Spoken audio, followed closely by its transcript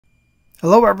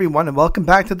Hello everyone and welcome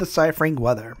back to Deciphering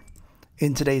Weather.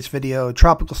 In today's video,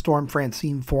 Tropical Storm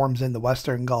Francine forms in the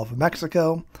western Gulf of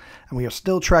Mexico, and we are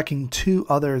still tracking two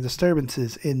other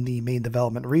disturbances in the main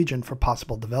development region for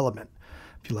possible development.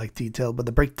 If you like detailed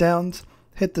weather breakdowns,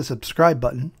 hit the subscribe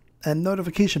button and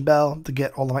notification bell to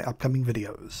get all of my upcoming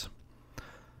videos.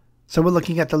 So we're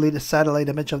looking at the latest satellite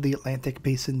image of the Atlantic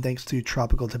Basin thanks to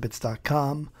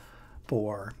tropicaltidbits.com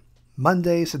for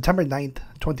Monday, September 9th,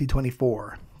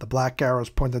 2024. The black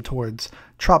arrows pointed towards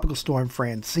Tropical Storm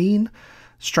Francine,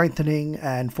 strengthening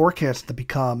and forecast to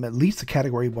become at least a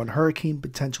Category 1 hurricane,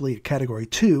 potentially a Category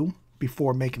 2,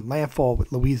 before making landfall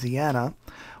with Louisiana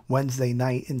Wednesday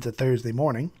night into Thursday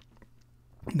morning.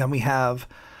 Then we have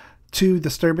two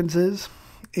disturbances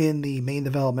in the main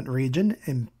development region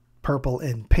in purple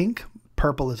and pink.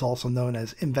 Purple is also known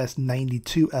as Invest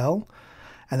 92L.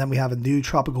 And then we have a new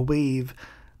tropical wave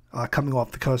coming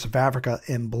off the coast of Africa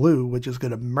in blue, which is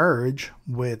going to merge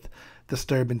with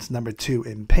disturbance number 2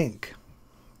 in pink.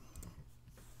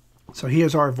 So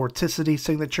here's our vorticity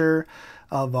signature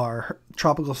of our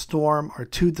tropical storm, our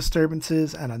two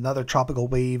disturbances, and another tropical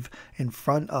wave in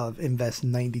front of Invest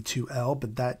 92L,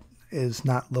 but that is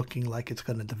not looking like it's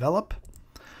going to develop.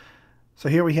 So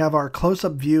here we have our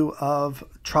close-up view of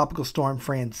Tropical Storm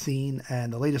Francine,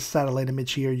 and the latest satellite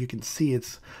image here, you can see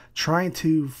it's trying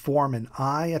to form an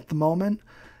eye at the moment,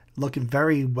 looking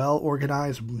very well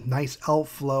organized, nice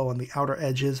outflow on the outer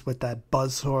edges with that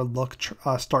buzzsaw look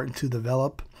starting to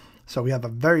develop. So we have a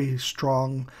very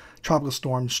strong tropical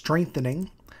storm strengthening.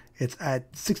 It's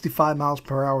at 65 miles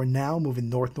per hour now, moving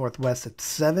north-northwest at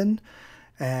 7.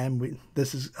 And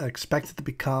this is expected to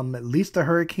become at least a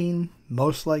hurricane,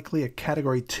 most likely a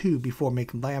Category 2 before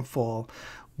making landfall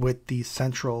with the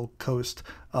central coast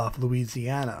of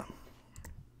Louisiana.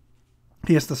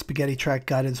 Here's the spaghetti track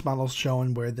guidance models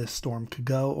showing where this storm could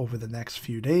go over the next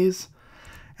few days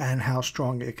and how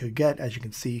strong it could get. As you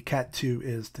can see, Cat 2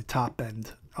 is the top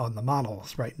end on the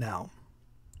models right now.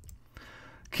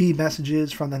 Key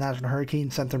messages from the National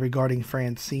Hurricane Center regarding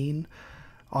Francine.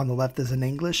 On the left is in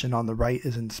English and on the right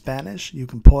is in Spanish. You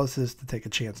can pause this to take a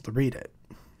chance to read it.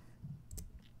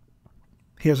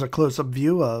 Here's a close-up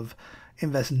view of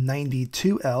Invest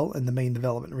 92L in the main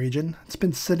development region. It's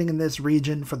been sitting in this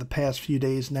region for the past few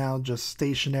days now, just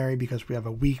stationary because we have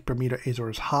a weak Bermuda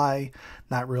Azores high,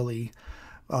 not really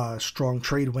strong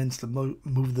trade winds to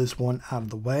move this one out of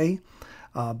the way.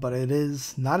 But it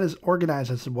is not as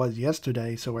organized as it was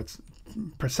yesterday, so its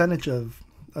percentage of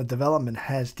development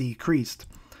has decreased.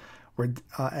 We're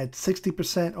at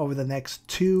 60% over the next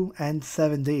 2 and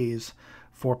 7 days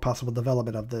for possible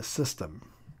development of this system.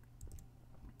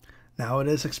 Now it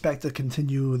is expected to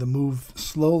continue the move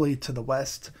slowly to the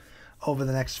west over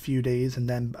the next few days, and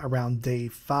then around day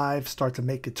 5 start to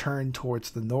make a turn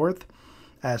towards the north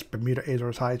as Bermuda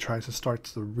Azores High tries to start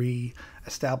to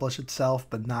re-establish itself,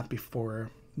 but not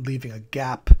before leaving a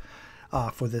gap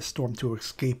for this storm to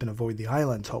escape and avoid the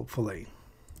islands, hopefully.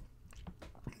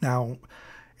 Now,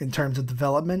 in terms of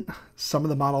development, some of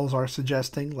the models are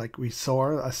suggesting, like we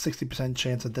saw, a 60%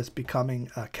 chance of this becoming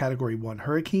a Category 1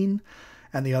 hurricane,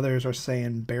 and the others are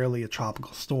saying barely a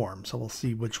tropical storm, so we'll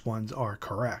see which ones are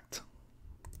correct.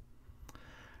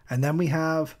 And then we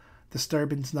have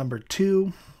disturbance number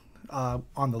 2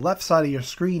 on the left side of your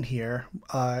screen here,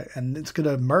 and it's going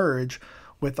to merge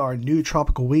with our new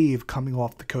tropical wave coming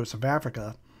off the coast of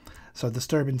Africa. So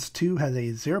disturbance 2 has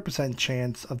a 0%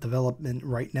 chance of development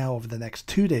right now over the next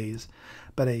 2 days,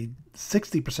 but a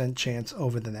 60% chance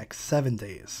over the next 7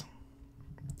 days.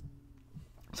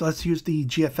 So let's use the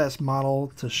GFS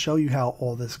model to show you how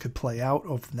all this could play out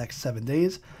over the next 7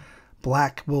 days.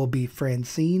 Black will be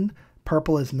Francine,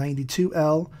 purple is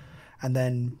 92L, and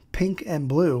then pink and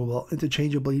blue will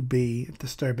interchangeably be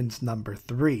disturbance number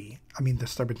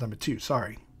 2,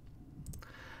 sorry.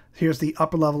 Here's the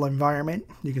upper level environment.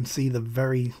 You can see the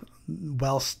very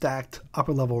well stacked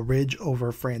upper level ridge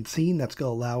over Francine. That's going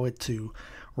to allow it to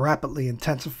rapidly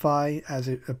intensify as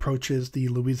it approaches the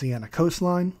Louisiana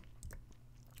coastline.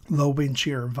 Low wind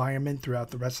shear environment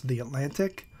throughout the rest of the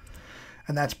Atlantic.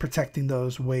 And that's protecting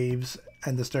those waves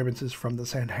and disturbances from the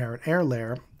Saharan air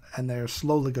layer. And they're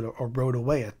slowly going to erode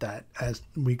away at that as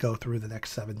we go through the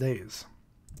next 7 days.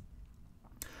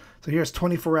 So here's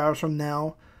 24 hours from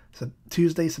now. So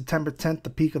Tuesday, September 10th, the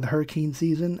peak of the hurricane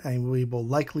season, and we will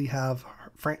likely have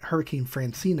Hurricane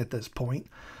Francine at this point,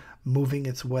 moving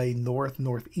its way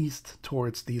north-northeast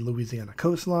towards the Louisiana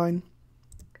coastline.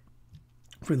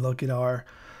 If we look at our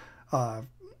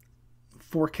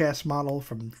forecast model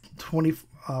from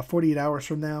 48 hours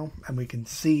from now, and we can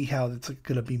see how it's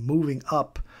going to be moving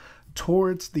up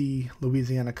towards the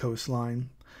Louisiana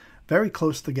coastline, very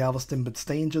close to Galveston, but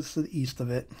staying just to the east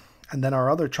of it. And then our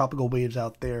other tropical waves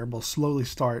out there will slowly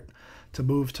start to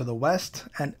move to the west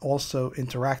and also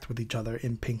interact with each other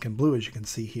in pink and blue, as you can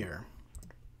see here,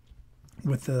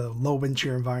 with the low wind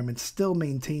shear environment still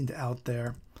maintained out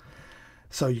there.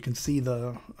 So you can see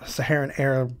the Saharan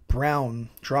air, brown,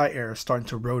 dry air starting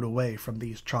to erode away from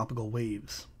these tropical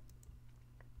waves.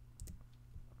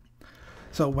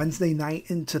 So Wednesday night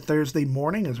into Thursday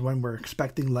morning is when we're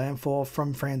expecting landfall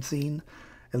from Francine.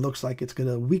 It looks like it's going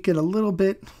to weaken a little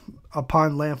bit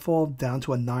upon landfall down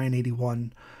to a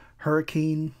 981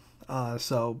 hurricane.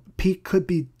 So peak could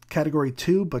be Category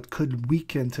 2, but could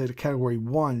weaken to the Category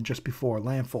 1 just before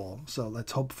landfall. So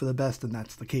let's hope for the best, and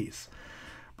that's the case.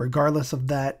 Regardless of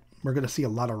that, we're going to see a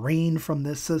lot of rain from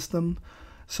this system.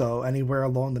 So anywhere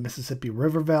along the Mississippi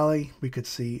River Valley, we could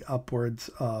see upwards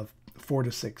of 4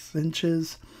 to 6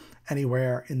 inches.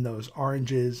 Anywhere in those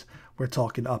oranges, we're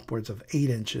talking upwards of 8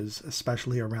 inches,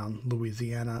 especially around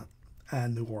Louisiana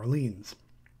and New Orleans.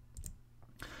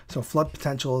 So flood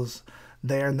potential is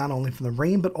there not only from the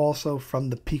rain, but also from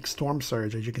the peak storm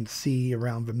surge. As you can see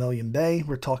around Vermilion Bay,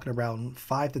 we're talking around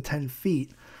 5 to 10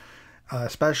 feet,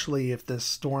 especially if this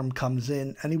storm comes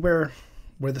in. Anywhere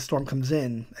where the storm comes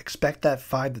in, expect that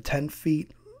 5 to 10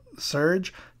 feet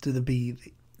surge to be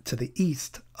to the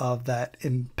east of that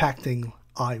impacting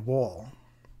eye wall.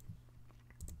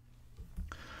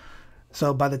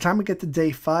 So by the time we get to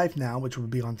day 5 now, which will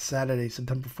be on Saturday,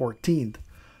 September 14th,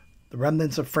 the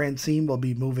remnants of Francine will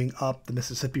be moving up the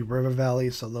Mississippi River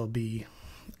Valley, so they'll be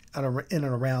in and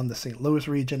around the St. Louis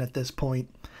region at this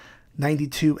point.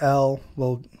 92L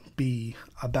will be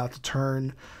about to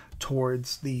turn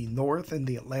towards the north in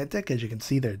the Atlantic. As you can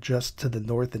see, they're just to the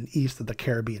north and east of the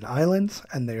Caribbean islands,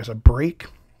 and there's a break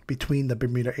between the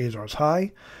Bermuda Azores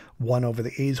High, one over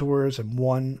the Azores and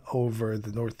one over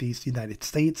the northeast United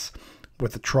States,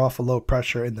 with a trough of low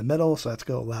pressure in the middle, so that's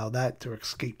going to allow that to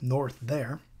escape north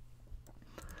there.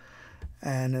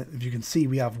 And if you can see,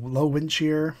 we have low wind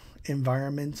shear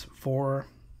environments for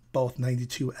both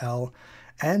 92L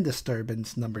and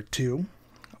disturbance number 2,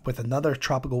 with another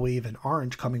tropical wave in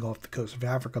orange coming off the coast of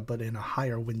Africa, but in a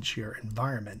higher wind shear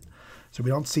environment. So we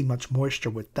don't see much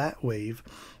moisture with that wave,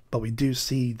 but we do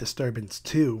see disturbance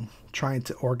 2 trying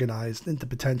to organize into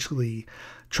potentially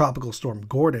Tropical Storm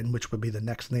Gordon, which would be the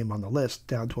next name on the list,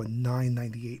 down to a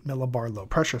 998 millibar low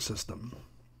pressure system.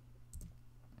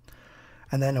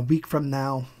 And then a week from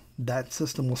now, that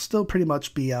system will still pretty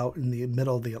much be out in the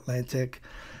middle of the Atlantic,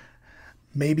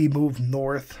 maybe move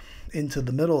north into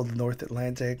the middle of the North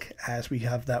Atlantic as we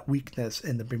have that weakness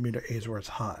in the Bermuda Azores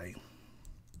High.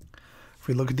 If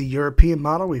we look at the European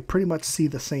model, we pretty much see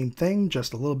the same thing,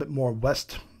 just a little bit more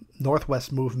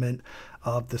northwest movement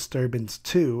of disturbance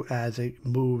 2 as it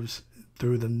moves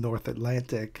through the North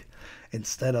Atlantic,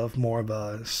 instead of more of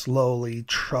a slowly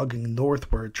trudging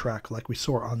northward track like we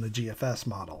saw on the GFS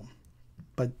model.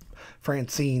 But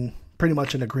Francine, pretty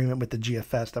much in agreement with the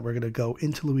GFS that we're going to go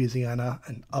into Louisiana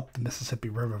and up the Mississippi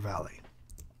River Valley.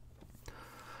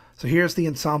 So here's the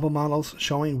ensemble models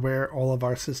showing where all of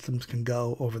our systems can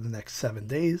go over the next 7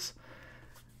 days.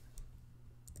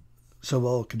 So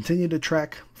we'll continue to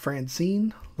track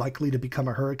Francine, likely to become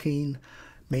a hurricane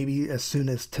maybe as soon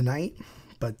as tonight,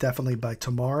 but definitely by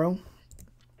tomorrow.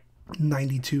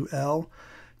 92L,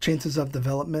 chances of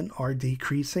development are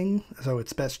decreasing, so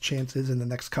its best chances in the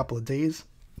next couple of days.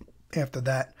 After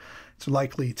that, it's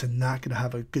likely to not going to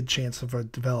have a good chance of a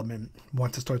development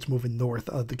once it starts moving north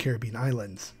of the Caribbean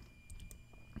islands.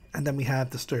 And then we have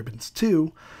disturbance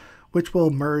 2, which will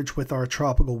merge with our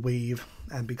tropical wave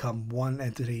and become one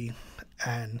entity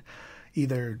and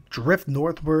either drift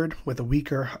northward with a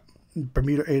weaker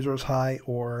Bermuda Azores High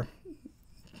or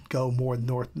go more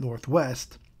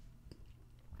north-northwest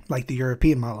like the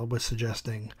European model was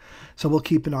suggesting. So we'll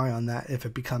keep an eye on that if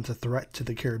it becomes a threat to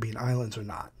the Caribbean islands or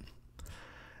not.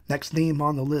 Next name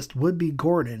on the list would be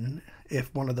Gordon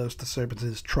if one of those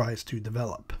disturbances tries to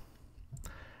develop.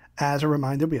 As a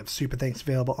reminder, we have super thanks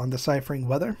available on Deciphering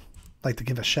Weather. I'd like to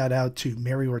give a shout out to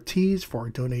Mary Ortiz for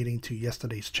donating to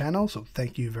yesterday's channel, so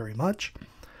thank you very much.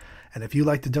 And if you'd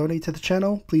like to donate to the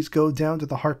channel, please go down to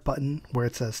the heart button where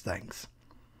it says thanks.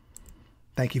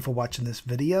 Thank you for watching this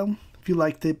video. If you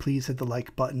liked it, please hit the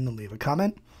like button and leave a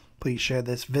comment. Please share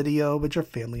this video with your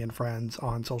family and friends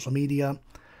on social media.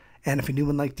 And if you're new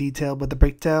and like detailed with the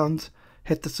breakdowns,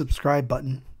 hit the subscribe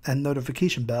button and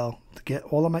notification bell to get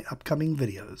all of my upcoming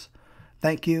videos.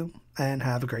 Thank you and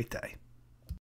have a great day.